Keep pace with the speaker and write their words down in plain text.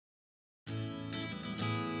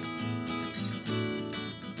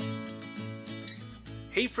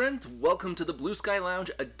Hey friends, welcome to the Blue Sky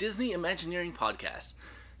Lounge, a Disney Imagineering podcast.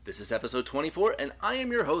 This is episode 24, and I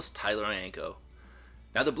am your host, Tyler Ianco.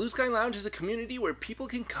 Now, the Blue Sky Lounge is a community where people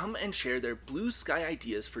can come and share their blue sky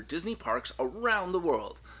ideas for Disney parks around the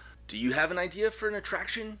world. Do you have an idea for an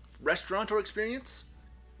attraction, restaurant, or experience?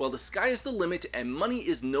 Well, the sky is the limit and money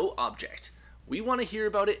is no object. We want to hear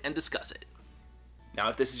about it and discuss it. Now,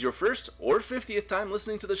 if this is your first or 50th time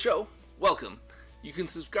listening to the show, welcome. You can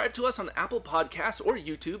subscribe to us on Apple Podcasts or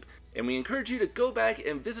YouTube, and we encourage you to go back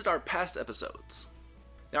and visit our past episodes.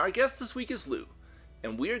 Now, our guest this week is Lou,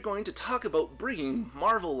 and we are going to talk about bringing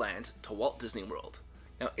Marvel Land to Walt Disney World.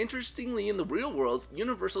 Now, interestingly, in the real world,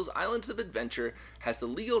 Universal's Islands of Adventure has the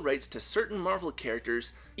legal rights to certain Marvel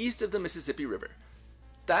characters east of the Mississippi River.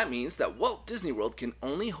 That means that Walt Disney World can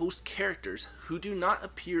only host characters who do not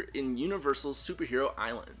appear in Universal's Superhero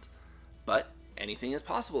Island. But anything is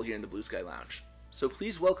possible here in the Blue Sky Lounge. So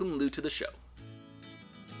please welcome Lou to the show.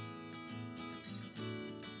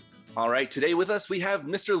 All right, today with us we have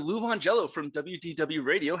Mr. Lou Mongello from WDW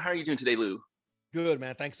Radio. How are you doing today, Lou? Good,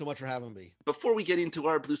 man. Thanks so much for having me. Before we get into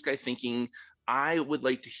our blue sky thinking, I would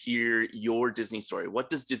like to hear your Disney story. What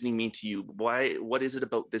does Disney mean to you? What is it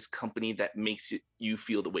about this company that makes you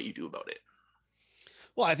feel the way you do about it?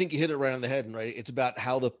 Well, I think you hit it right on the head, right? It's about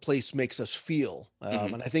how the place makes us feel.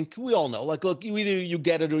 And I think we all know, like, look, either you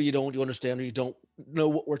get it or you don't, you understand, or you don't know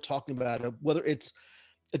what we're talking about. Whether it's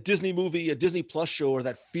a Disney movie, a Disney Plus show, or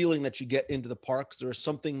that feeling that you get into the parks, there is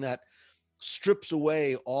something that strips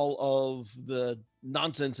away all of the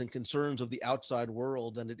nonsense and concerns of the outside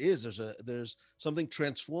world. And there's something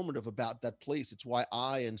transformative about that place. It's why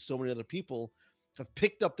I and so many other people have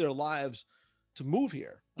picked up their lives to move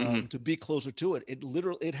here, to be closer to it.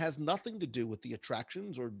 It has nothing to do with the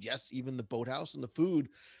attractions or yes, even the boathouse and the food.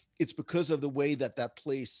 It's because of the way that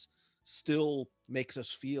place still makes us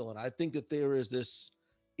feel. And I think that there is this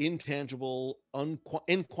intangible,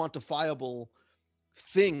 inquantifiable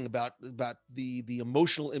thing about the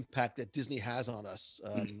emotional impact that Disney has on us.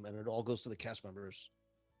 And it all goes to the cast members.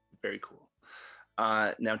 Very cool.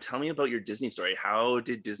 Now tell me about your Disney story. How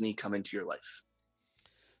did Disney come into your life?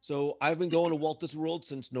 So I've been going to Walt Disney World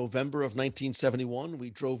since November of 1971. We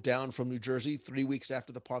drove down from New Jersey 3 weeks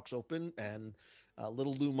after the parks opened, and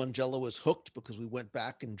little Lou Mongello was hooked because we went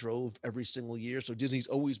back and drove every single year. So Disney's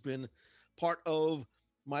always been part of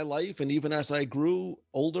my life. And even as I grew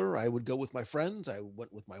older, I would go with my friends. I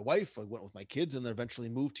went with my wife. I went with my kids, and then eventually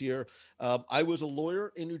moved here. I was a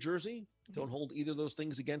lawyer in New Jersey. Don't hold either of those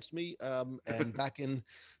things against me. And back in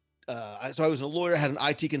so I was a lawyer, had an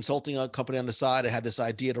IT consulting company on the side. I had this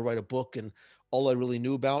idea to write a book, and all I really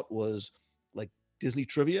knew about was like Disney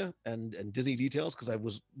trivia and Disney details, because I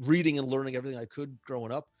was reading and learning everything I could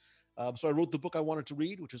growing up. So I wrote the book I wanted to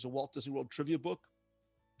read, which is a Walt Disney World trivia book.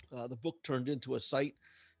 The book turned into a site.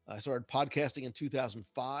 I started podcasting in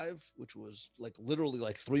 2005, which was literally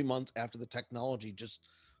 3 months after the technology just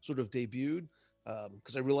sort of debuted,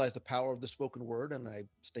 because I realized the power of the spoken word, and I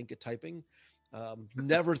stink at typing.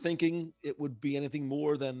 Never thinking it would be anything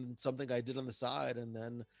more than something I did on the side. And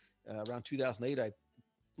then around 2008, I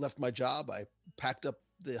left my job. I packed up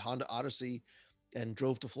the Honda Odyssey and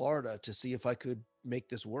drove to Florida to see if I could make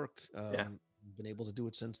this work. Been able to do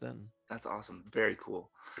it since then. That's awesome. Very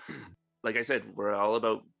cool. Like I said, we're all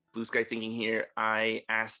about blue sky thinking here. I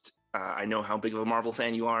asked, I know how big of a Marvel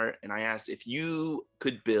fan you are, and I asked if you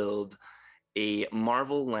could build a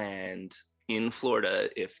Marvel Land in Florida,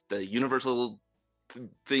 if the Universal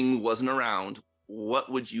thing wasn't around,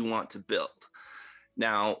 what would you want to build?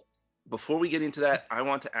 Now, before we get into that, I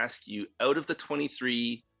want to ask you, out of the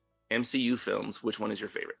 23 MCU films, which one is your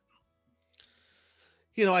favorite?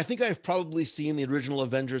 I think I've probably seen the original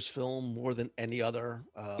Avengers film more than any other.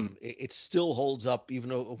 It still holds up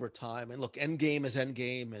even over time. And look, Endgame is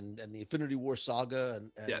Endgame, and the Infinity War saga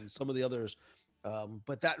and some of the others.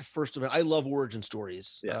 But that first event, I love origin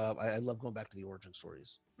stories. I love going back to the origin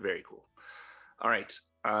stories. Very cool. All right.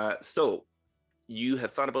 So you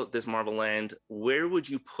have thought about this Marvel Land. Where would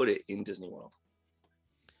you put it in Disney World?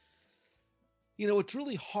 It's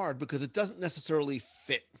really hard because it doesn't necessarily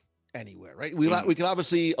fit anywhere, right? We can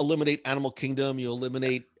obviously eliminate Animal Kingdom. You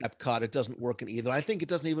eliminate Epcot. It doesn't work in either. I think it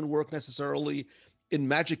doesn't even work necessarily in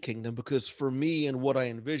Magic Kingdom, because for me and what I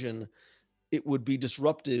envision, it would be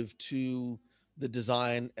disruptive to the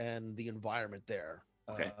design and the environment there.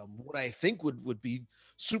 Okay. What I think would be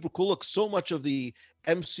super cool. Look, so much of the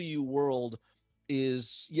MCU world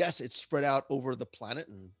is, yes, it's spread out over the planet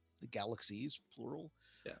and the galaxies, plural,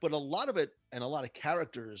 but a lot of it and a lot of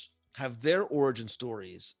characters have their origin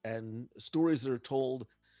stories and stories that are told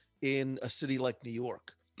in a city like New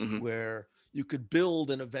York, where you could build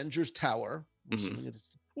an Avengers Tower, I'm assuming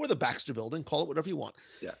it's, or the Baxter Building, call it whatever you want.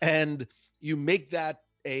 Yeah. And you make that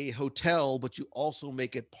a hotel, but you also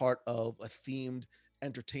make it part of a themed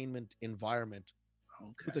entertainment environment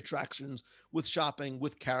with attractions, with shopping,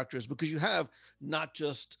 with characters, because you have not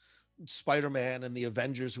just Spider-Man and the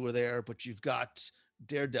Avengers who are there, but you've got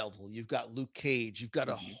Daredevil, you've got Luke Cage, you've got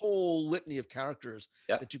a whole litany of characters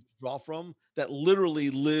that you draw from that literally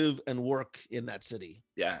live and work in that city.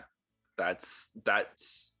 Yeah, that's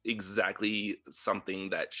exactly something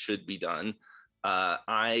that should be done.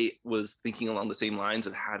 I was thinking along the same lines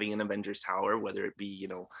of having an Avengers Tower, whether it be, you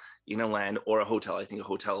know, in a land or a hotel. I think a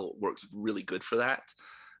hotel works really good for that.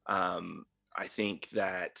 I think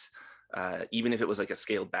that even if it was like a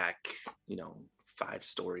scaled back, you know,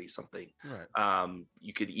 5-story something, right.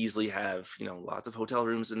 You could easily have, you know, lots of hotel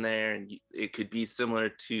rooms in there, and it could be similar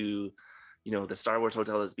to, you know, the Star Wars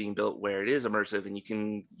hotel that's being built, where it is immersive and you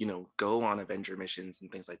can, you know, go on Avenger missions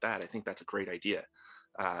and things like that. I think that's a great idea.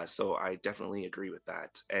 So I definitely agree with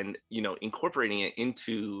that. And, you know, incorporating it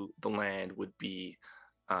into the land would be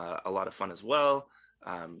a lot of fun as well.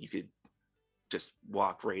 You could just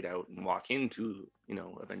walk right out and walk into, you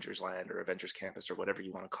know, Avengers Land or Avengers Campus or whatever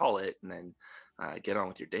you want to call it, and then get on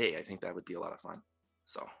with your day. I think that would be a lot of fun.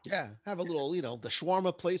 So yeah, have a little, you know, the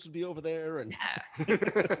shawarma place would be over there, and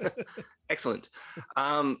excellent.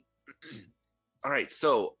 All right,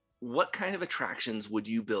 so what kind of attractions would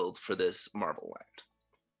you build for this Marvel Land?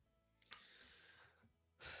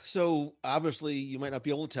 So obviously you might not be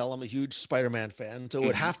able to tell, I'm a huge Spider-Man fan, so it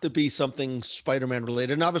would have to be something Spider-Man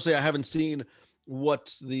related. And obviously I haven't seen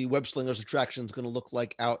what the Web Slingers attraction is going to look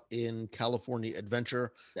like out in California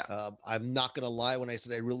Adventure. I'm not going to lie when I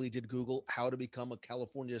said I really did Google how to become a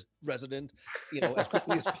California resident, you know, as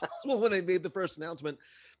quickly as possible when they made the first announcement.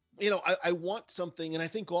 You know, I want something, and I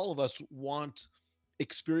think all of us want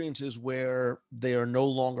experiences where they are no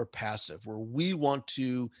longer passive, where we want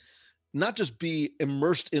to not just be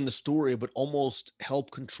immersed in the story, but almost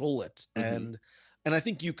help control it. And I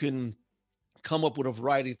think you can come up with a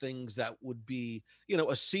variety of things that would be, you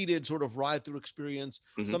know, a seated sort of ride through experience,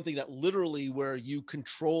 something that literally where you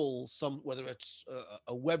control some, whether it's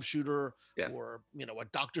a web shooter or, you know, a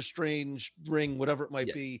Doctor Strange ring, whatever it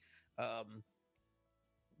might be.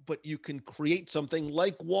 But you can create something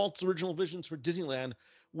like Walt's original visions for Disneyland,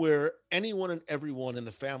 where anyone and everyone in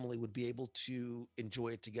the family would be able to enjoy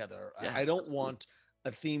it together. I don't want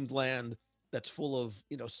a themed land that's full of,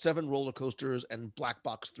 you know, 7 roller coasters and black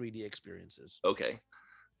box 3D experiences. Okay,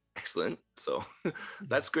 excellent. So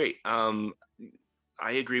that's great. I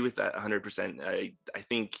agree with that 100%. I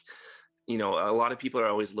think, you know, a lot of people are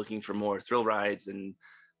always looking for more thrill rides, and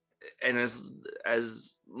as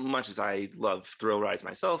much as I love thrill rides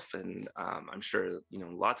myself, and I'm sure, you know,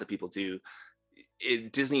 lots of people do,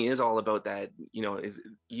 Disney is all about that. You know,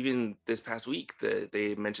 even this past week,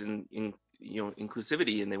 they mentioned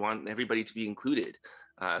inclusivity, and they want everybody to be included.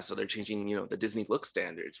 So they're changing, you know, the Disney look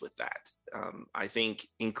standards with that. I think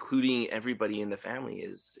including everybody in the family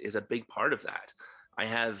is a big part of that. I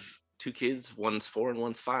have 2 kids, one's 4 and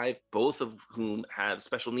one's 5, both of whom have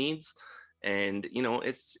special needs. And, you know,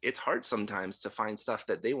 it's hard sometimes to find stuff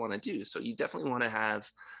that they want to do. So you definitely want to have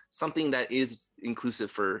something that is inclusive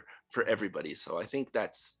for everybody. So I think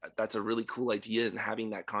that's a really cool idea, and having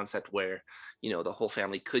that concept where, you know, the whole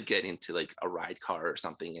family could get into like a ride car or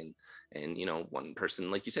something, and you know, one person,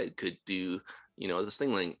 like you said, could do, you know, the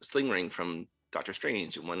sling ring from Doctor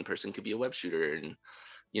Strange, and one person could be a web shooter, and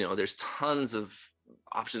you know, there's tons of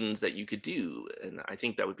options that you could do, and I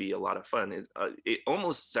think that would be a lot of fun. It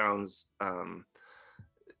almost sounds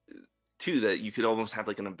too that you could almost have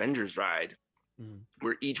like an Avengers ride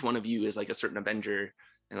where each one of you is like a certain Avenger,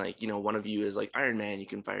 and like, you know, one of you is like Iron Man, you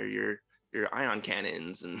can fire your ion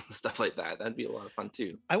cannons and stuff like that. That'd be a lot of fun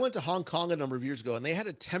too. I went to Hong Kong a number of years ago, and they had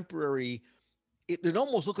a temporary, it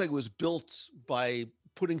almost looked like it was built by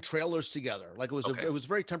putting trailers together. Like it was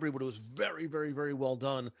very temporary, but it was very, very, very well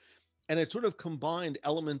done. And it sort of combined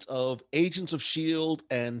elements of Agents of S.H.I.E.L.D.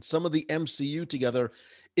 and some of the MCU together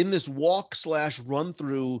in this walk/run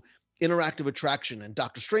through interactive attraction. And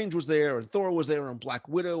Doctor Strange was there, and Thor was there, and Black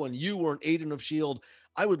Widow, and you were an agent of S.H.I.E.L.D.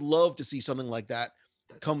 I would love to see something like that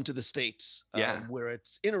come to the States, where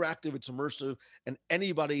it's interactive, it's immersive, and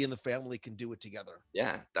anybody in the family can do it together.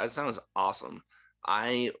 Yeah, that sounds awesome.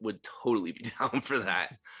 I would totally be down for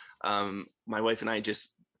that. My wife and I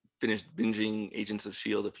just finished binging Agents of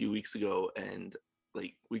S.H.I.E.L.D. a few weeks ago, and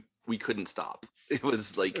like we couldn't stop. It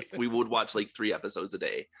was like we would watch like 3 episodes a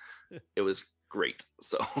day. It was great.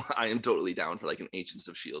 So I am totally down for like an Agents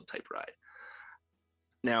of S.H.I.E.L.D. type ride.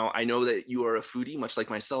 Now, I know that you are a foodie, much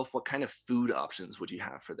like myself. What kind of food options would you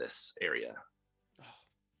have for this area?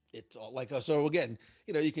 It's all like so again,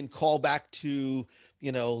 you can call back to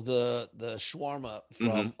the shawarma Hmm.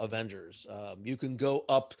 from Avengers. You can go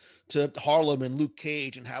up to Harlem and Luke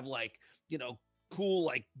Cage and have like cool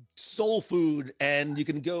like soul food, and you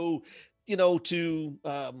can go to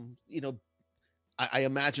I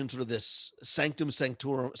imagine sort of this sanctum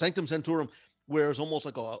sanctorum, where it's almost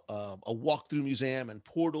like a walk through museum and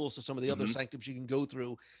portals to some of the other Hmm. sanctums you can go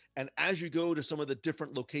through. And as you go to some of the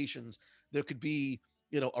different locations, there could be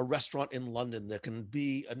a restaurant in London. There can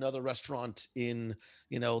be another restaurant in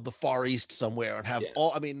the Far East somewhere, and have Yeah.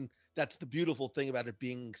 all. I mean, that's the beautiful thing about it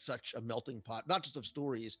being such a melting pot, not just of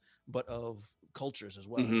stories, but of cultures as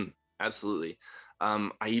well. Hmm. Absolutely.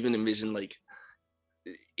 I even envision like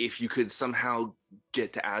if you could somehow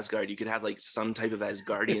get to Asgard, you could have like some type of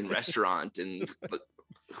Asgardian restaurant, and like,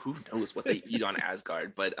 who knows what they eat on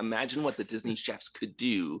Asgard. But imagine what the Disney chefs could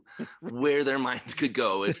do, where their minds could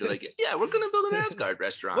go if you're like, yeah, we're gonna build an Asgard What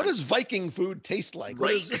restaurant. does Viking food taste like?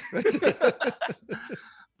 What Right. is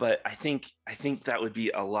But I think that would be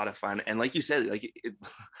a lot of fun. And like you said, like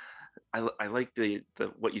I like the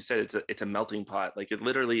what you said. It's a melting pot. Like it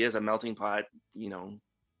literally is a melting pot.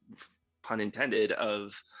 Pun intended,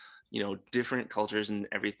 of different cultures and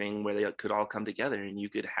everything, where they could all come together and you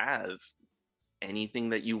could have anything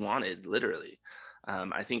that you wanted, literally.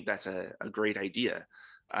 I think that's a great idea.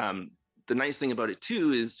 The nice thing about it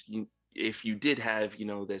too is if you did have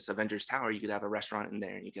this Avengers Tower, you could have a restaurant in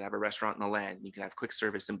there, and you could have a restaurant in the land, and you could have quick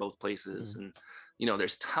service in both places. And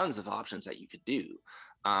there's tons of options that you could do.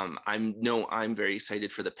 I'm very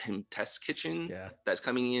excited for the Pym Test Kitchen Yeah. that's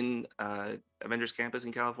coming in Avengers Campus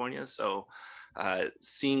in California. So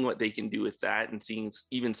seeing what they can do with that, and seeing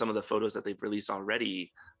even some of the photos that they've released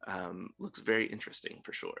already, looks very interesting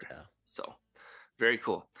for sure. Yeah. So very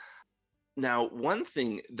cool. Now, one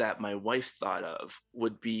thing that my wife thought of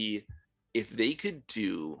would be if they could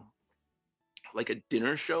do like a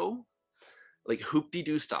dinner show, like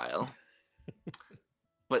Hoop-Dee-Doo style,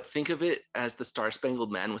 but think of it as the Star Spangled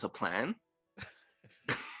Man with a plan.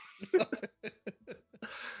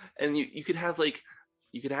 And you could have like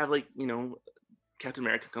Captain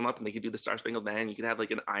America come up, and they could do the Star Spangled Man. You could have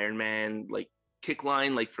like an Iron Man like kick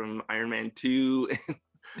line, like from Iron Man 2, and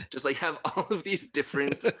just like have all of these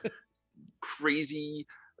different crazy,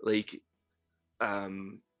 like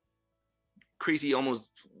crazy almost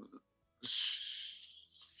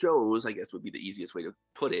shows, I guess would be the easiest way to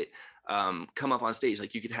put it, come up on stage.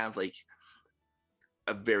 Like you could have like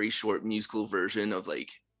a very short musical version of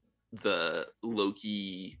like the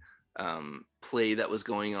Loki play that was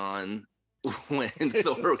going on when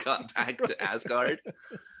Thor got back to Asgard,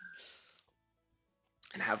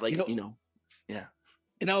 and have like yeah.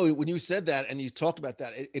 When you said that and you talked about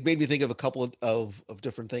that, it made me think of a couple of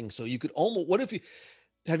different things. So you could almost, what if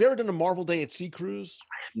have you ever done a Marvel Day at Sea cruise?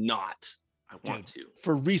 I have not. I want to.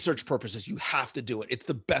 For research purposes, you have to do it. It's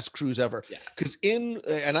the best cruise ever. Yeah. Because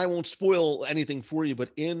and I won't spoil anything for you, but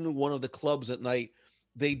in one of the clubs at night,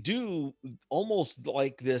 they do almost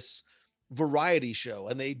like this variety show,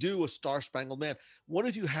 and they do a Star Spangled Man. What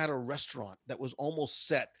if you had a restaurant that was almost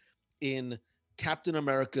set in Captain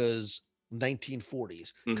America's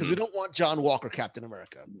 1940s? Because we don't want John Walker Captain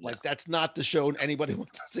America. Like that's not the show anybody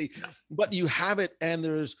wants to see. But you have it, and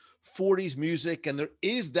there's 40s music, and there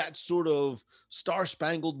is that sort of Star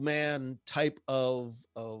Spangled Man type of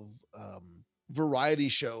variety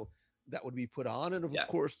show that would be put on. And of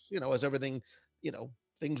course, as everything,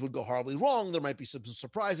 things would go horribly wrong, there might be some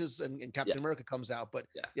surprises, and Captain America comes out. But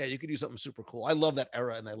yeah, you could do something super cool. I love that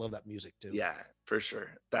era, and I love that music too. Yeah, for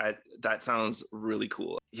sure. That sounds really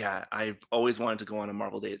cool. Yeah, I've always wanted to go on a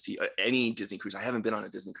Marvel Day at Sea, any Disney cruise. I haven't been on a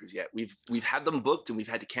Disney cruise yet. We've had them booked, and we've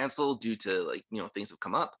had to cancel due to like things have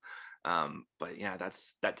come up. But yeah,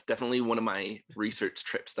 that's definitely one of my research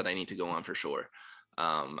trips that I need to go on for sure.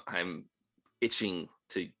 I'm itching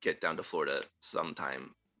to get down to Florida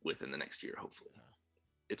sometime within the next year, hopefully.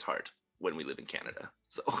 It's hard when we live in Canada.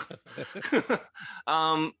 So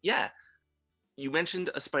yeah. You mentioned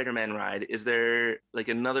a Spider-Man ride. Is there like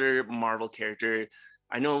another Marvel character?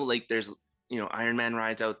 I know like there's Iron Man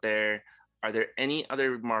rides out there. Are there any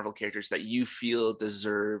other Marvel characters that you feel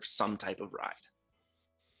deserve some type of ride?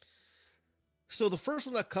 So the first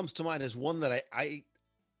one that comes to mind is one that I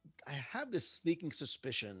have this sneaking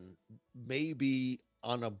suspicion maybe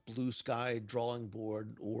on a Blue Sky drawing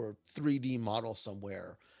board or 3D model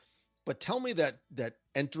somewhere. But tell me that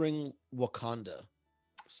entering Wakanda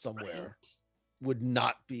somewhere would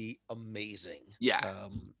not be amazing. Yeah.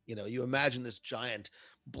 You imagine this giant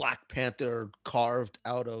Black Panther carved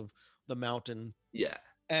out of the mountain. Yeah.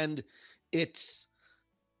 And it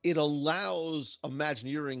allows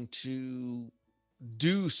Imagineering to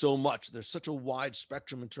do so much. There's such a wide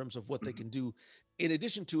spectrum in terms of what they can do, in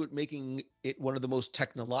addition to it making it one of the most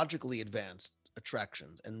technologically advanced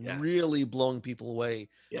attractions and Yeah. really blowing people away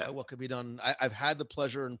Yeah. by what could be done. I've had the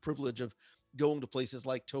pleasure and privilege of going to places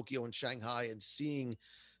like Tokyo and Shanghai and seeing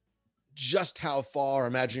just how far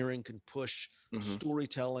Imagineering can push Hmm.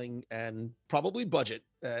 storytelling and probably budget.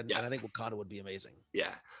 And, Yeah. and I think Wakanda would be amazing.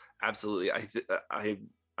 Yeah, absolutely.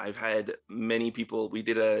 I've had many people. We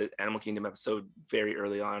did a Animal Kingdom episode very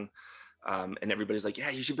early on, and everybody's like, "Yeah,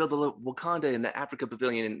 you should build a Wakanda in the Africa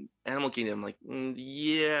Pavilion in Animal Kingdom." I'm like,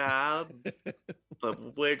 yeah, but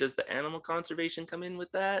where does the animal conservation come in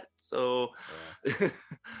with that? So, Yeah.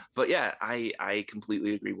 but yeah, I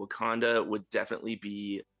completely agree. Wakanda would definitely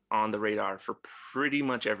be on the radar for pretty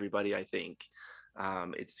much everybody, I think.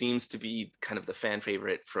 It seems to be kind of the fan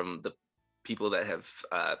favorite from the people that have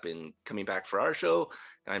been coming back for our show.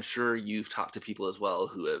 And I'm sure you've talked to people as well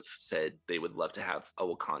who have said they would love to have a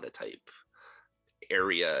Wakanda type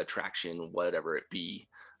area, attraction, whatever it be.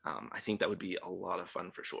 I think that would be a lot of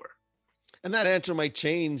fun for sure. And that answer might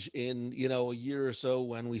change in, a year or so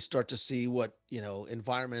when we start to see what,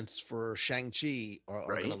 environments for Shang-Chi are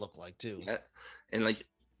going to Right. look like too. Yeah. And like,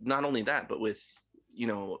 not only that, but with,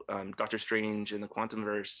 Doctor Strange and the quantum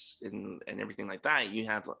verse and everything like that, you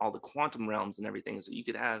have all the quantum realms and everything. So you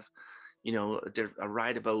could have, a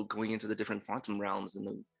ride about going into the different quantum realms and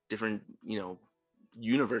the different,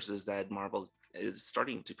 universes that Marvel is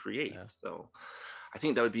starting to create. Yeah. So I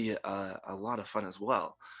think that would be a lot of fun as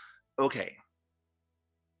well. Okay.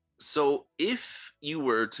 So if you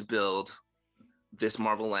were to build this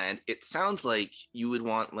Marvel land, it sounds like you would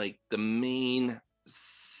want like the main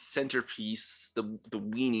centerpiece, the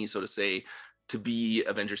weenie, so to say, to be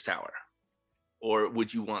Avengers Tower, or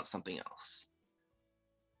would you want something else?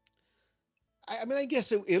 I mean, I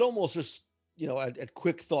guess it almost just, at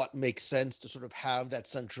quick thought makes sense to sort of have that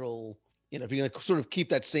central, if you're going to sort of keep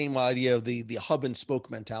that same idea of the hub and spoke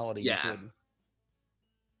mentality, you Yeah. could.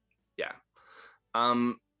 Yeah.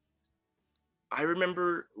 I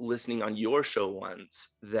remember listening on your show once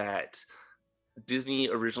that Disney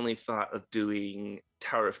originally thought of doing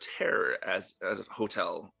Tower of Terror as a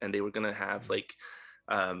hotel, and they were going to have like,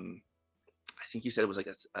 I think you said it was like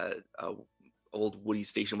a old Woody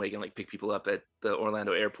station wagon, like pick people up at the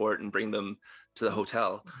Orlando airport and bring them to the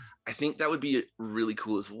hotel. I think that would be really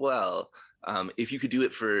cool as well. If you could do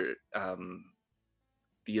it for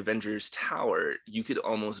the Avengers Tower, you could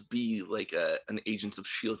almost be like an Agents of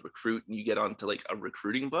Shield recruit, and you get onto like a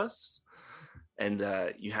recruiting bus, and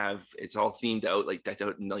you have it's all themed out, like decked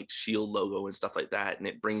out in like Shield logo and stuff like that, and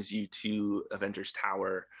it brings you to Avengers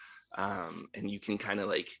Tower, and you can kind of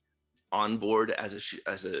like on board as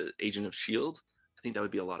a agent of Shield. I think that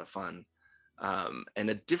would be a lot of fun, and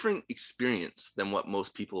a different experience than what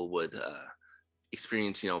most people would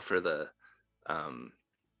experience, for the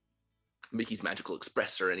Mickey's Magical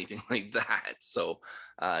Express or anything like that. So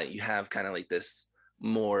you have kind of like this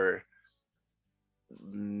more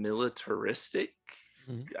militaristic.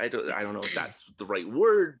 Mhm. I don't know if that's the right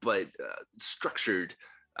word, but structured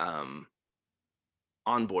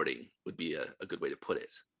onboarding would be a good way to put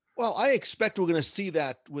it. Well, I expect we're going to see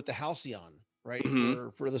that with the Halcyon, right? Mm-hmm.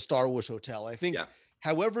 For the Star Wars hotel. I think Yeah.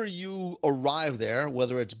 however you arrive there,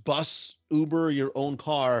 whether it's bus, Uber, your own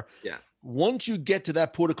car, Yeah. once you get to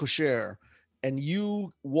that porte cochere and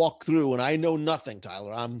you walk through, and I know nothing,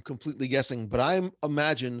 Tyler, I'm completely guessing, but I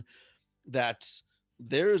imagine that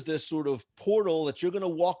there's this sort of portal that you're going to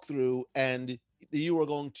walk through, and you are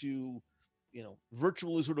going to,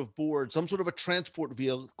 virtually sort of board some sort of a transport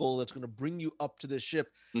vehicle that's going to bring you up to this ship.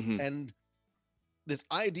 Mm-hmm. And this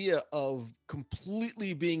idea of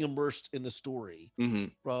completely being immersed in the story Mm-hmm.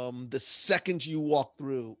 from the second you walk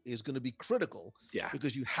through is going to be critical. Yeah.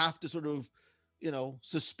 Because you have to sort of,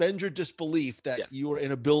 suspend your disbelief that Yeah. you are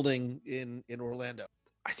in a building in Orlando.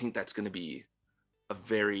 I think that's going to be a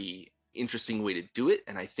very interesting way to do it,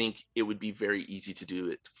 and I think it would be very easy to do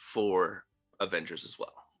it for Avengers as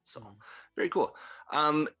well. So very cool.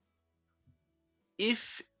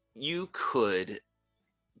 If you could,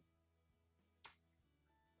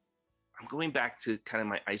 I'm going back to kind of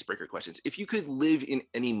my icebreaker questions. If you could live in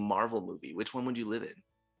any Marvel movie, which one would you live in?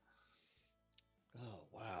 Oh,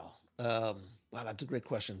 wow. Wow, that's a great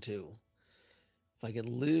question too. If I could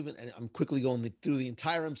live in, and I'm quickly going through the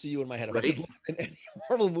entire MCU in my head. If I could live in any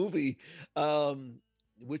Marvel movie,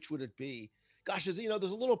 which would it be? Gosh, there's a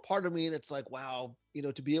little part of me that's like, wow,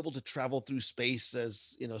 to be able to travel through space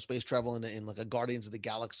as, space travel in like a Guardians of the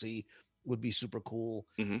Galaxy would be super cool.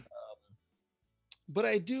 Mm-hmm. But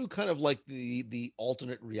I do kind of like the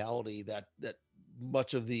alternate reality that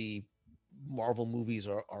much of the Marvel movies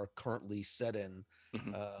are currently set in.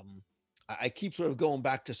 Mhm. I keep sort of going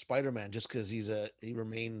back to Spider-Man just because he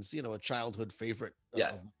remains, a childhood favorite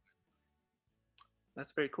Yeah, of.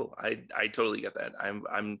 that's very cool. I totally get that. I'm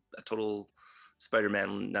a total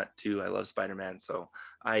Spider-Man nut too. I love Spider-Man, so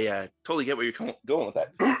I totally get where you're going with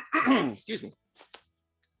that. Excuse me.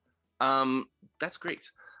 That's great.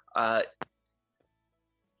 Uh,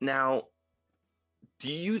 now,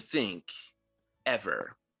 do you think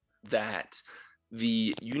ever that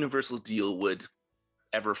the Universal deal would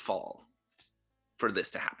ever fall for this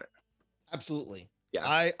to happen? Absolutely.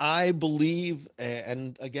 Yeah, I believe,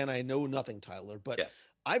 and again, I know nothing, Tyler, but yeah.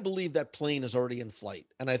 I believe that plane is already in flight,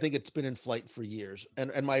 and I think it's been in flight for years.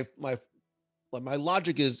 And my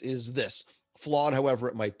logic is this, flawed, however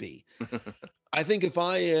it might be. I think if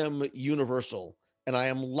I am Universal and I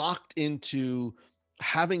am locked into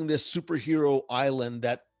having this superhero island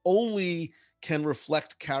that only can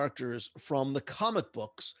reflect characters from the comic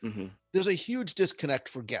books, Hmm. there's a huge disconnect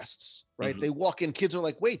for guests, right? Hmm. They walk in, kids are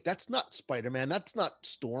like, wait, that's not Spider-Man. That's not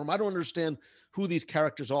Storm. I don't understand who these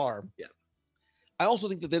characters are. Yeah, I also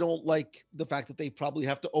think that they don't like the fact that they probably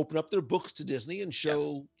have to open up their books to Disney and yeah,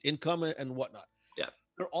 show income and whatnot. yeah.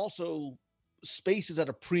 They're also spaces at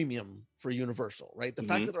a premium for Universal, right? The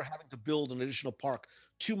fact Hmm. that they're having to build an additional park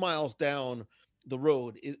 2 miles down the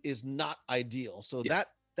road is not ideal. So Yeah,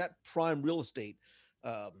 that prime real estate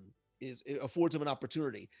um, it affords them an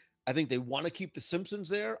opportunity. I think they want to keep the Simpsons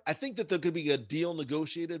there. I think that there could be a deal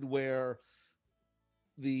negotiated where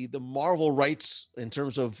the Marvel rights in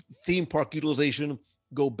terms of theme park utilization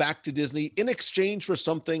go back to Disney in exchange for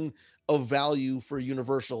something of value for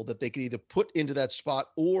Universal that they could either put into that spot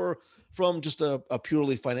or from just a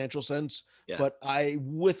purely financial sense. yeah, But I,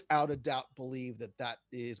 without a doubt, believe that that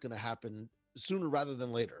is going to happen sooner rather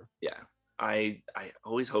than later. yeah. I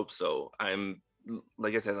always hope so. I'm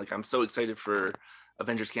like I said, like I'm so excited for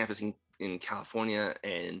Avengers Campus in California,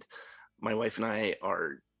 and my wife and I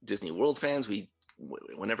are Disney World fans.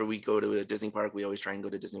 Whenever we go to a Disney park, we always try and go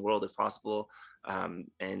to Disney World if possible.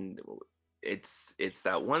 And it's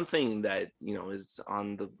that one thing that is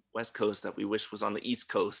on the West Coast that we wish was on the East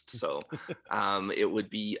Coast. So it would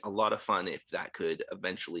be a lot of fun if that could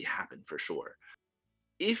eventually happen for sure.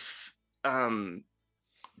 If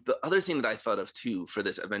the other thing that I thought of too for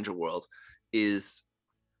this Avenger world is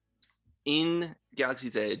in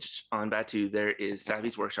Galaxy's Edge on Batuu, there is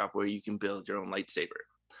Savvy's Workshop where you can build your own lightsaber.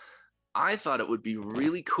 I thought it would be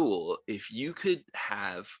really cool if you could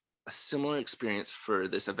have a similar experience for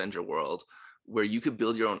this Avenger world where you could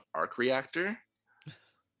build your own arc reactor.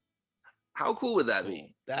 How cool would That's that cool.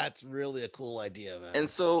 be? That's really a cool idea, And man.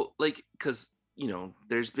 so, like, because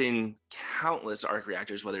there's been countless arc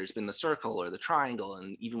reactors, whether it's been the circle or the triangle,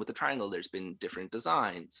 and even with the triangle, there's been different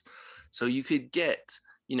designs. So you could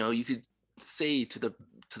you could say to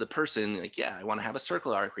the person like, yeah, I want to have a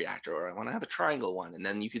circle arc reactor, or I want to have a triangle one, and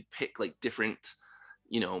then you could pick like different,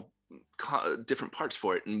 you know, different parts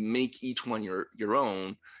for it, and make each one your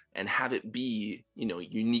own, and have it be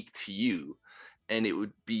unique to you. And it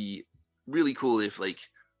would be really cool if like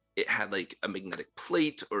it had like a magnetic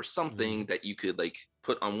plate or something Mhm. that you could like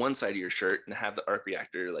put on one side of your shirt and have the arc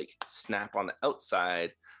reactor like snap on the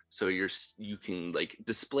outside, so you can like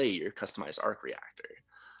display your customized arc reactor.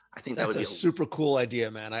 I think that That's would a be super cool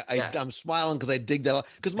idea, man. yeah, I'm smiling because I dig that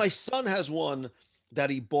because my son has one that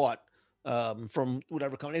he bought from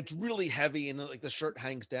whatever company. It's really heavy and like the shirt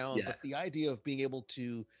hangs down, yeah, but the idea of being able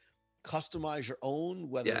to customize your own,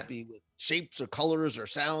 whether yeah, it be with shapes or colors or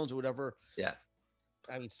sounds or whatever, yeah,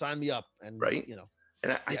 I mean, sign me up. And right.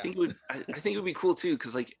 And I yeah. think I think it would be cool too,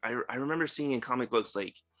 because like I remember seeing in comic books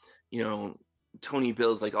like you know Tony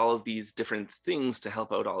builds like all of these different things to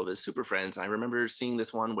help out all of his super friends. I remember seeing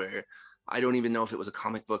this one where I don't even know if it was a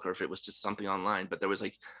comic book or if it was just something online, but there was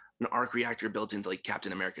like an arc reactor built into like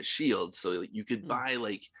Captain America's shield, so you could Hmm. buy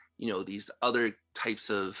like these other types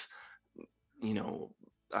of you know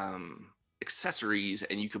um accessories,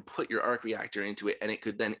 and you could put your arc reactor into it and it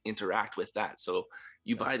could then interact with that. So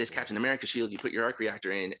you buy That's this cool. Captain America shield, you put your arc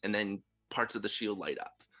reactor in, and then parts of the shield light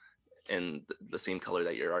up and the same color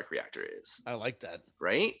that your arc reactor is, I like that.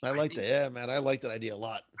 right? I like that. Yeah, man. I like that idea a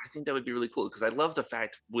lot. I think that would be really cool, because I love the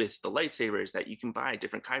fact with the lightsabers that you can buy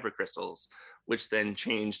different kyber crystals, which then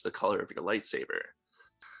change the color of your lightsaber.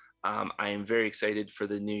 I am very excited for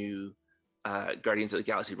the new Guardians of the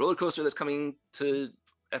Galaxy roller coaster that's coming to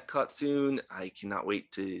Epcot soon. I cannot wait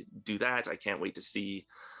to do that. I can't wait to see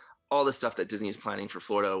all the stuff that Disney is planning for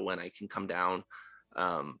Florida when I can come down.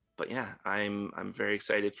 But yeah, I'm very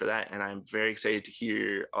excited for that, and I'm very excited to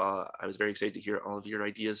hear. I was very excited to hear all of your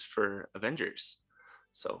ideas for Avengers.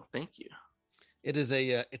 So thank you.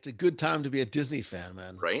 It's a good time to be a Disney fan,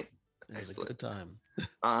 man. right? It is a Excellent. good time.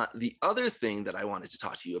 The other thing that I wanted to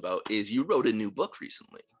talk to you about is you wrote a new book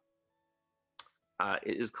recently.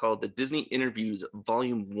 It is called The Disney Interviews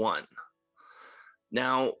Volume 1.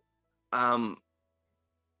 Now, um,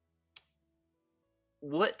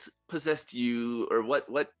 what possessed you, or what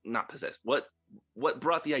not possessed, what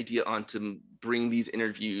brought the idea on to bring these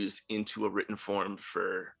interviews into a written form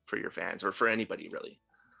for your fans, or for anybody really?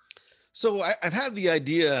 So I've had the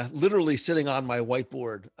idea literally sitting on my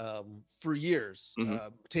whiteboard for years,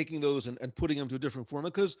 taking those and putting them to a different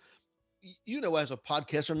format because, as a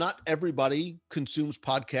podcaster, not everybody consumes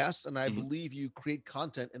podcasts. And I believe you create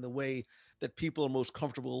content in the way that people are most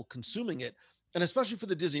comfortable consuming it. And especially for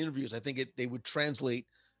the Disney interviews, I think they would translate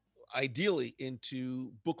ideally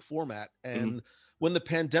into book format. And when the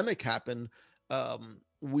pandemic happened,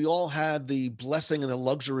 we all had the blessing and the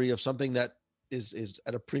luxury of something that is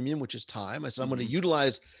at a premium, which is time. I said, I'm going to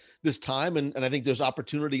utilize this time. And I think there's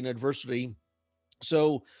opportunity and adversity.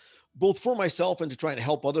 So both for myself and to try and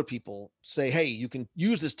help other people say, hey, you can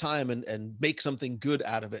use this time and make something good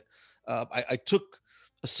out of it. I took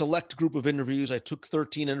a select group of interviews. I took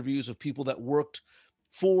 13 interviews of people that worked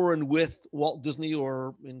for and with Walt Disney,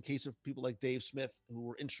 or in case of people like Dave Smith, who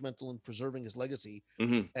were instrumental in preserving his legacy,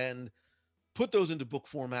 and put those into book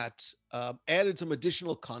format, added some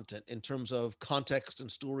additional content in terms of context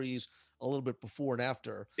and stories a little bit before and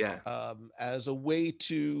after, as a way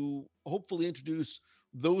to hopefully introduce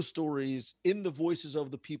those stories in the voices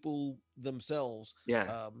of the people themselves,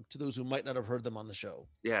 to those who might not have heard them on the show.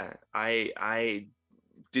 Yeah, I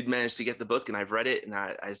did manage to get the book, and I've read it, and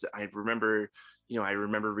I remember, I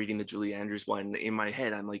remember reading the Julie Andrews one. In my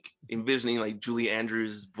head, I'm like envisioning like Julie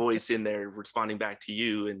Andrews' voice in there responding back to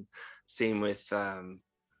you, and same with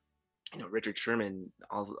Richard Sherman,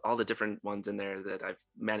 all the different ones in there that I've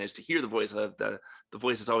managed to hear the voice of. The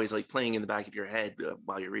voice is always like playing in the back of your head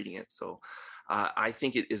while you're reading it. So I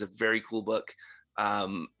think it is a very cool book.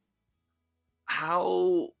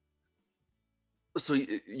 So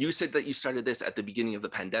you said that you started this at the beginning of the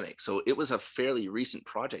pandemic. So it was a fairly recent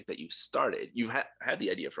project that you started. You've had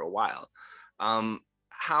the idea for a while.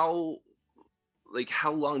 How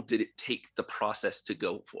long did it take the process to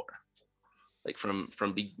go for? Like from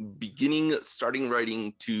beginning, starting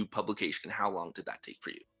writing to publication, how long did that take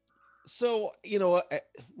for you? So,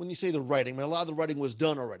 when you say the writing, a lot of the writing was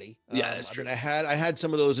done already. Yeah, that's true. I had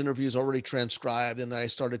some of those interviews already transcribed, and then I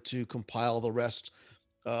started to compile the rest.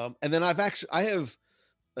 And then I've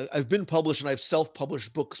been published and I've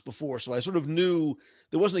self-published books before. So I sort of knew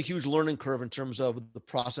there wasn't a huge learning curve in terms of the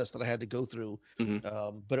process that I had to go through.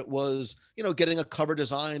 But it was, getting a cover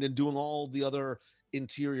designed and doing all the other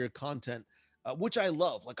interior content, which I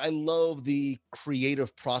love. Like, I love the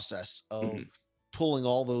creative process of pulling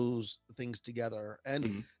all those things together.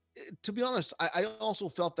 And to be honest, I also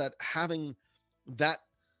felt that having that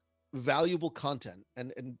valuable content,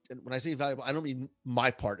 and when I say valuable, I don't mean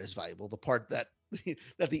my part is valuable, the part that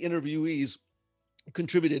that the interviewees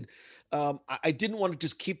contributed. I didn't want to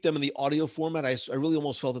just keep them in the audio format. I really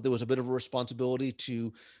almost felt that there was a bit of a responsibility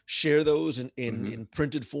to share those in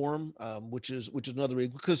printed form, which is another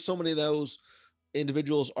reason, because so many of those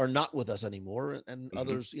individuals are not with us anymore, and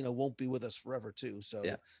others, won't be with us forever too. So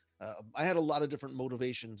I had a lot of different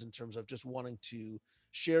motivations in terms of just wanting to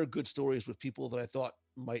share good stories with people that I thought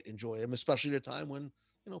might enjoy them, especially at a time when,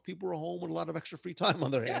 people are home with a lot of extra free time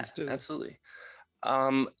on their hands too. Absolutely.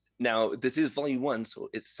 Now this is volume 1, so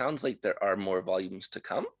it sounds like there are more volumes to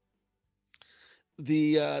come.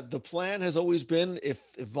 The plan has always been, if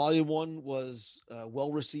volume 1 was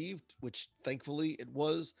well received, which thankfully it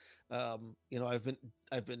was, I've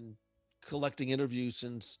been collecting interviews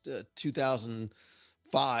since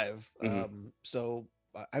 2005. So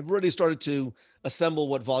I've already started to assemble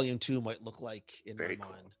what volume 2 might look like in my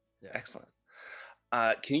mind. Yeah. Excellent.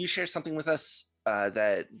 Can you share something with us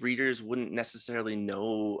that readers wouldn't necessarily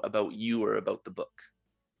know about you or about the book?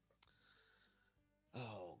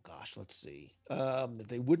 Oh gosh, let's see. That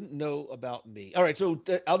they wouldn't know about me. All right, so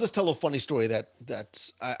I'll just tell a funny story that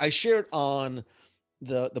I shared on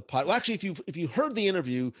the pod. Well, actually, if you heard the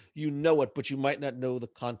interview, you know it, but you might not know the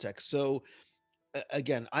context. So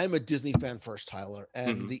again, I'm a Disney fan first, Tyler,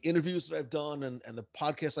 and the interviews that I've done and the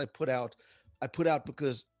podcasts I put out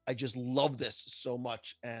because I just love this so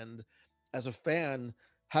much. And as a fan,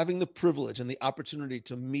 having the privilege and the opportunity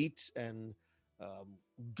to meet and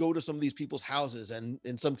go to some of these people's houses and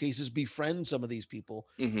in some cases befriend some of these people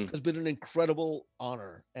has been an incredible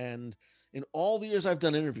honor. And in all the years I've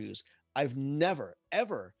done interviews, I've never,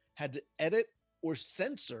 ever had to edit or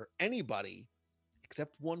censor anybody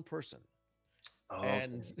except one person. Oh,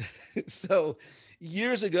 And so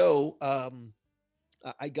years ago,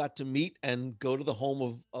 I got to meet and go to the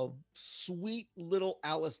home of sweet little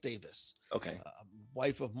Alice Davis, okay.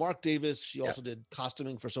 wife of Mark Davis. She Yeah. also did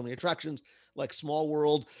costuming for so many attractions like Small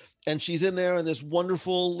World. And she's in there, and this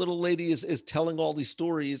wonderful little lady is telling all these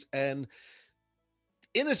stories and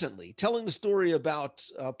innocently telling the story about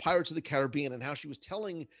Pirates of the Caribbean and how she was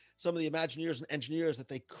telling some of the Imagineers and engineers that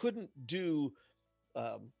they couldn't do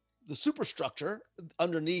the superstructure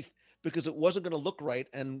underneath because it wasn't going to look right.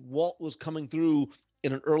 And Walt was coming through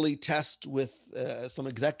in an early test with some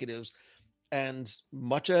executives. And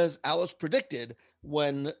much as Alice predicted,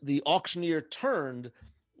 when the auctioneer turned,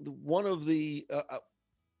 one of the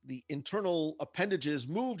internal appendages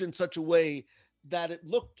moved in such a way that it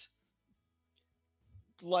looked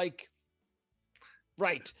like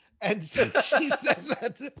right. And so she says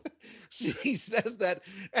that,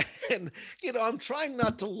 and I'm trying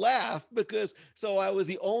not to laugh because I was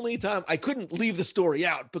the only time I couldn't leave the story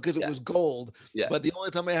out because it was gold. Yeah. But the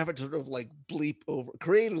only time I have to sort of like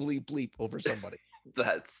creatively bleep over somebody.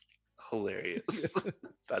 That's hilarious.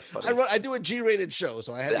 That's funny. I do a G-rated show,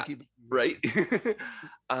 so I had to keep it right.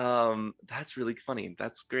 That's really funny.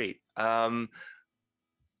 That's great.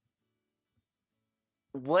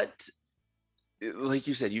 What, like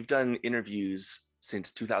you said, you've done interviews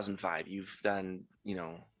since 2005. You've done,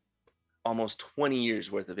 almost 20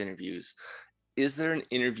 years worth of interviews. Is there an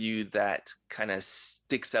interview that kind of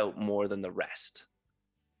sticks out more than the rest?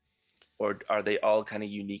 Or are they all kind of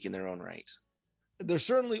unique in their own right? They're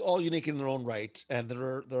certainly all unique in their own right. And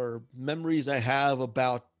there are memories I have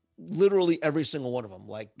about literally every single one of them,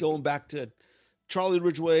 like going back to Charlie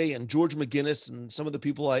Ridgway and George McGinnis and some of the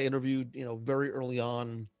people I interviewed, very early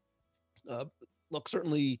on. Look,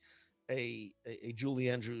 certainly a Julie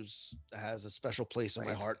Andrews has a special place in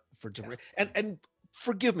my heart for different. And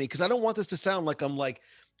forgive me, because I don't want this to sound like I'm like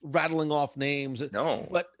rattling off names. No,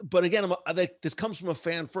 but again, this comes from a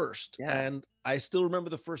fan first, and I still remember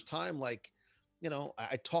the first time, like,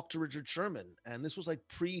 I talked to Richard Sherman, and this was like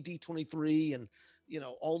pre D23, and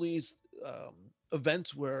all these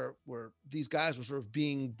events where these guys were sort of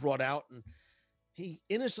being brought out, and he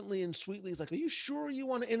innocently and sweetly is like, "Are you sure you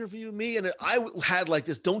want to interview me?" And I had like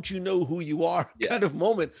this "don't you know who you are" kind of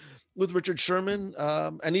moment with Richard Sherman.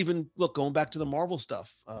 And even going back to the Marvel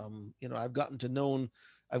stuff, I've gotten to know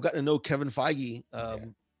Kevin Feige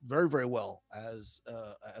very, very well as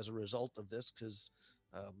a result of this, because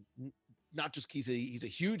not just he's a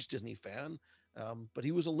huge Disney fan, but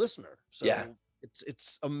he was a listener. So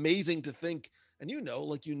it's amazing to think, and you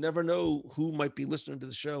never know who might be listening to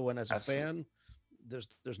the show, and as a fan,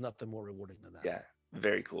 there's nothing more rewarding than that. Yeah,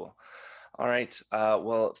 very cool. All right.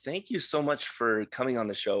 Well, thank you so much for coming on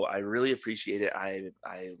the show. I really appreciate it. I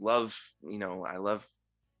love, I love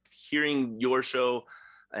hearing your show,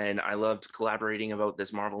 and I loved collaborating about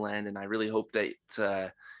this Marvel Land, and I really hope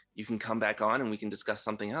that you can come back on and we can discuss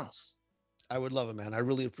something else. I would love it, man. I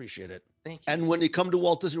really appreciate it. Thank you. And when you come to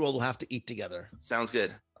Walt Disney World, we'll have to eat together. Sounds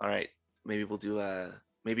good. All right. Maybe we'll do a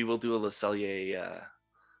Le Cellier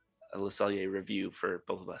review for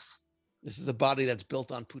both of us. This is a body that's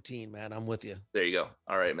built on poutine, man. I'm with you. There you go.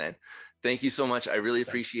 All right, man. Thank you so much. I really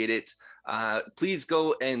appreciate it. Please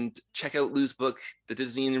go and check out Lou's book, The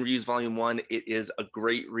Disney Interviews Volume 1. It is a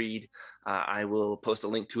great read. I will post a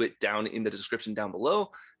link to it down in the description down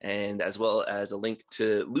below, and as well as a link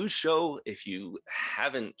to Lou's show. If you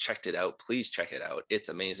haven't checked it out, please check it out. It's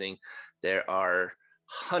amazing. There are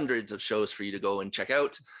hundreds of shows for you to go and check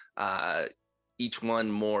out. Each one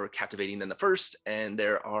more captivating than the first, and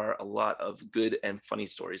there are a lot of good and funny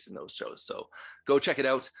stories in those shows. So go check it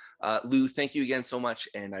out. Lou, thank you again so much,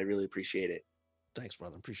 and I really appreciate it. Thanks,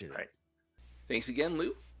 brother. Appreciate it. All right. Thanks again,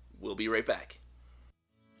 Lou. We'll be right back.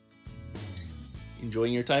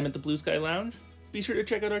 Enjoying your time at the Blue Sky Lounge? Be sure to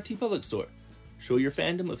check out our TeePublic store. Show your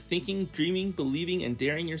fandom of thinking, dreaming, believing, and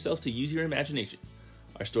daring yourself to use your imagination.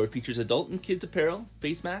 Our store features adult and kids apparel,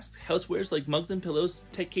 face masks, housewares like mugs and pillows,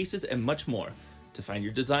 tech cases, and much more. To find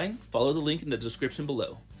your design, follow the link in the description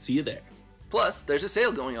below. See you there. Plus, there's a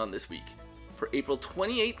sale going on this week. For April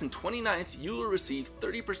 28th and 29th, you will receive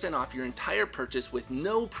 30% off your entire purchase with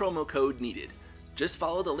no promo code needed. Just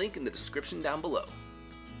follow the link in the description down below.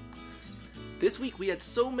 This week, we had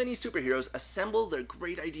so many superheroes assemble their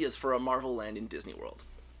great ideas for a Marvel Land in Disney World.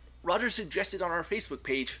 Roger suggested on our Facebook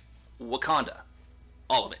page, Wakanda.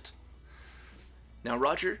 All of it. Now,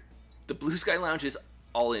 Roger, the Blue Sky Lounge is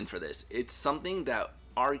all in for this. It's something that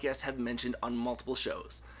our guests have mentioned on multiple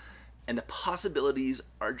shows, and the possibilities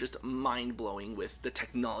are just mind-blowing with the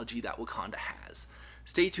technology that Wakanda has.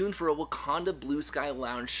 Stay tuned for a Wakanda Blue Sky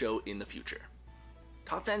Lounge show in the future.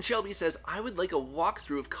 Top fan Shelby says, I would like a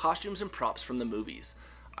walkthrough of costumes and props from the movies.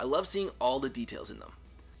 I love seeing all the details in them.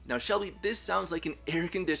 Now Shelby, this sounds like an air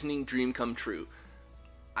conditioning dream come true.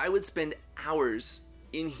 I would spend hours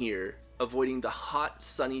in here avoiding the hot,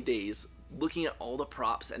 sunny days, looking at all the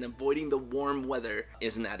props, and avoiding the warm weather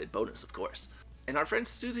is an added bonus, of course. And our friend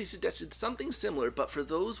Susie suggested something similar, but for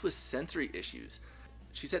those with sensory issues.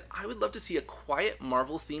 She said, I would love to see a quiet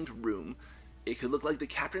Marvel-themed room. It could look like the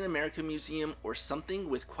Captain America Museum or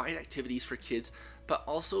something with quiet activities for kids, but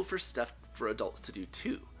also for stuff for adults to do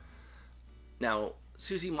too. Now,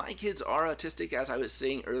 Susie, my kids are autistic, as I was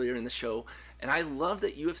saying earlier in the show, and I love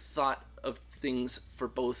that you have thought of things for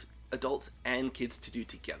both adults and kids to do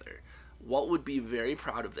together. Walt would be very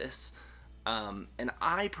proud of this, and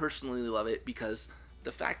I personally love it because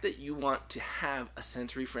the fact that you want to have a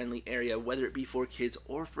sensory-friendly area, whether it be for kids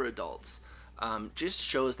or for adults, just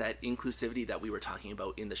shows that inclusivity that we were talking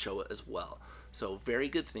about in the show as well. So very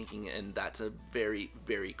good thinking, and that's a very,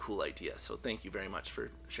 very cool idea. So thank you very much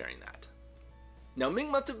for sharing that. Now,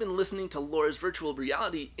 Ming must have been listening to Laura's virtual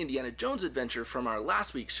reality Indiana Jones adventure from our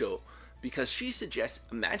last week's show, because she suggests,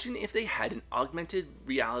 imagine if they had an augmented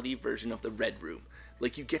reality version of the Red Room,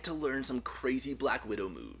 like you get to learn some crazy Black Widow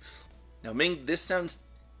moves. Now, Ming, this sounds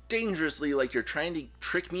dangerously like you're trying to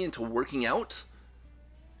trick me into working out,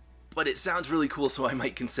 but it sounds really cool, so I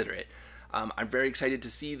might consider it. I'm very excited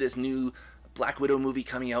to see this new Black Widow movie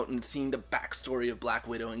coming out and seeing the backstory of Black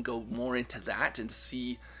Widow and go more into that and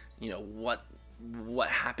see, what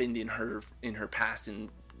happened in her past and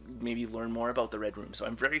maybe learn more about the Red Room. So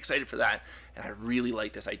I'm very excited for that, and I really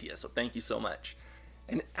like this idea, so thank you so much.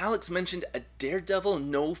 And Alex mentioned a Daredevil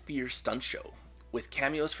No Fear stunt show with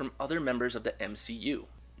cameos from other members of the MCU.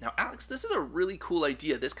 Now, Alex, this is a really cool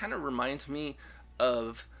idea. This kind of reminds me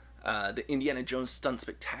of the Indiana Jones Stunt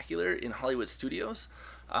Spectacular in Hollywood Studios.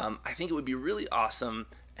 I think it would be really awesome,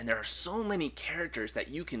 and there are so many characters that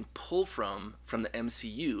you can pull from the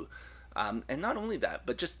MCU. And not only that,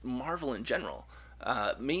 but just Marvel in general.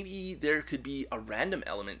 Maybe there could be a random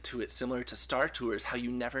element to it, similar to Star Tours, how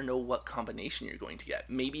you never know what combination you're going to get.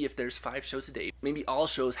 Maybe if there's 5 shows a day, maybe all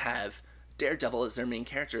shows have Daredevil as their main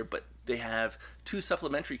character, but they have 2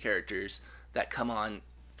 supplementary characters that come on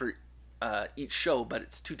for each show, but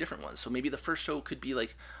it's 2 different ones. So maybe the first show could be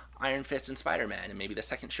like Iron Fist and Spider-Man, and maybe the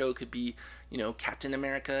second show could be, Captain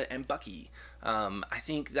America and Bucky. I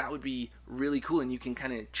think that would be really cool, and you can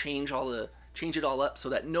kind of change it all up so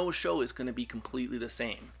that no show is going to be completely the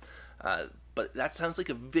same. But that sounds like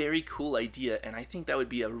a very cool idea, and I think that would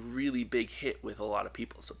be a really big hit with a lot of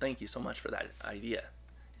people. So thank you so much for that idea.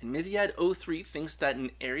 And Miziad03 thinks that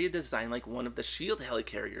an area design like one of the SHIELD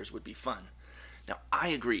helicarriers would be fun. Now, I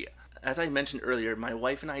agree. As I mentioned earlier, my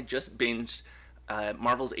wife and I just binged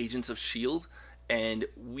Marvel's Agents of S.H.I.E.L.D., and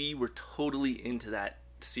we were totally into that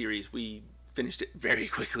series. We finished it very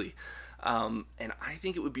quickly. And I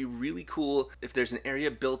think it would be really cool if there's an area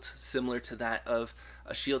built similar to that of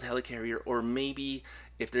a SHIELD helicarrier, or maybe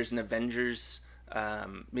if there's an Avengers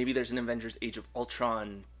Age of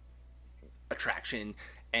Ultron attraction,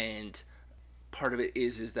 and part of it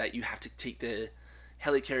is that you have to take the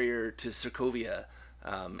helicarrier to Sokovia,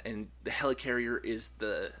 and the helicarrier is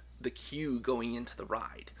the queue going into the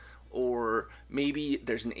ride. Or maybe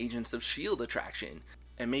there's an Agents of S.H.I.E.L.D. attraction,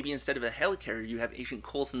 and maybe instead of a helicarrier you have Agent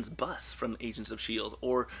Coulson's bus from Agents of S.H.I.E.L.D.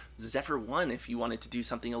 or Zephyr 1 if you wanted to do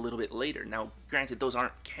something a little bit later. Now, granted, those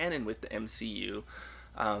aren't canon with the MCU,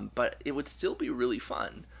 but it would still be really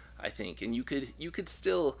fun, I think, and you could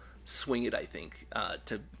still swing it, I think,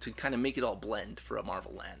 to kind of make it all blend for a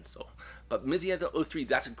Marvel land. So, but Miziad03,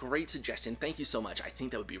 that's a great suggestion. Thank you so much. I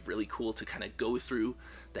think that would be really cool to kind of go through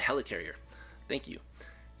the helicarrier. Thank you.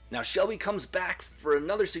 Now Shelby comes back for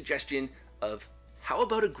another suggestion of, how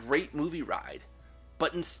about a great movie ride,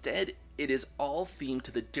 but instead it is all themed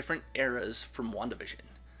to the different eras from WandaVision.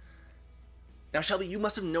 Now Shelby, you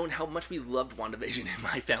must have known how much we loved WandaVision in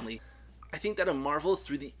my family. I think that a Marvel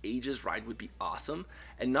Through the Ages ride would be awesome,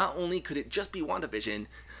 and not only could it just be WandaVision,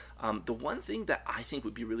 the one thing that I think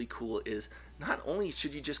would be really cool is not only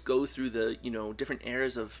should you just go through the different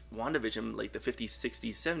eras of WandaVision, like the 50s,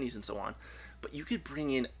 60s, 70s, and so on, but you could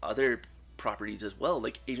bring in other properties as well,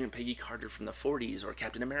 like Agent Peggy Carter from the 40s, or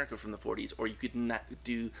Captain America from the 40s, or you could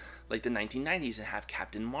do like the 1990s and have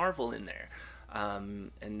Captain Marvel in there,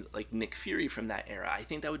 and like Nick Fury from that era. I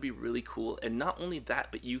think that would be really cool. And not only that,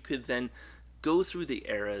 but you could then go through the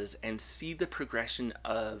eras and see the progression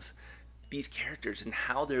of these characters and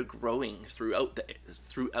how they're growing throughout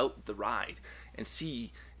the ride, and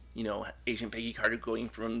see Agent Peggy Carter going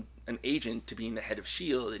from an agent to being the head of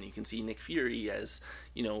S.H.I.E.L.D., and you can see Nick Fury as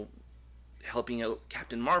helping out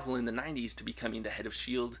Captain Marvel in the 90s to becoming the head of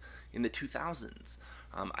S.H.I.E.L.D. in the 2000s.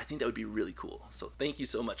 I think that would be really cool. So thank you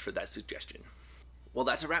so much for that suggestion. Well,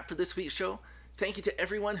 that's a wrap for this week's show. Thank you to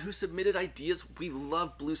everyone who submitted ideas. We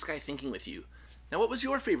love Blue Sky thinking with you. Now, what was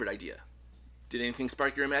your favorite idea? Did anything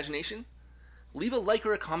spark your imagination? Leave a like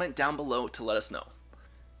or a comment down below to let us know.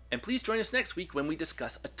 And please join us next week when we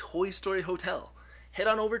discuss a Toy Story hotel. Head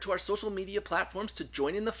on over to our social media platforms to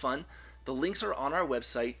join in the fun. The links are on our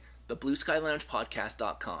website,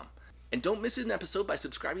 theblueskyloungepodcast.com. And don't miss an episode by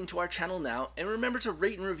subscribing to our channel now, and remember to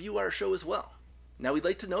rate and review our show as well. Now, we'd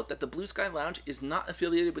like to note that the Blue Sky Lounge is not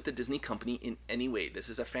affiliated with the Disney Company in any way. This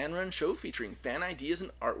is a fan-run show featuring fan ideas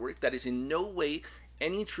and artwork that is in no way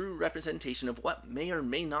any true representation of what may or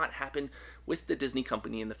may not happen with the Disney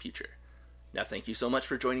Company in the future. Now, thank you so much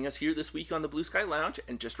for joining us here this week on the Blue Sky Lounge,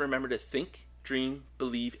 and just remember to think, dream,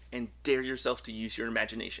 believe, and dare yourself to use your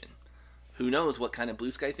imagination. Who knows what kind of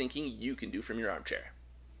blue sky thinking you can do from your armchair.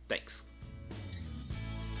 Thanks.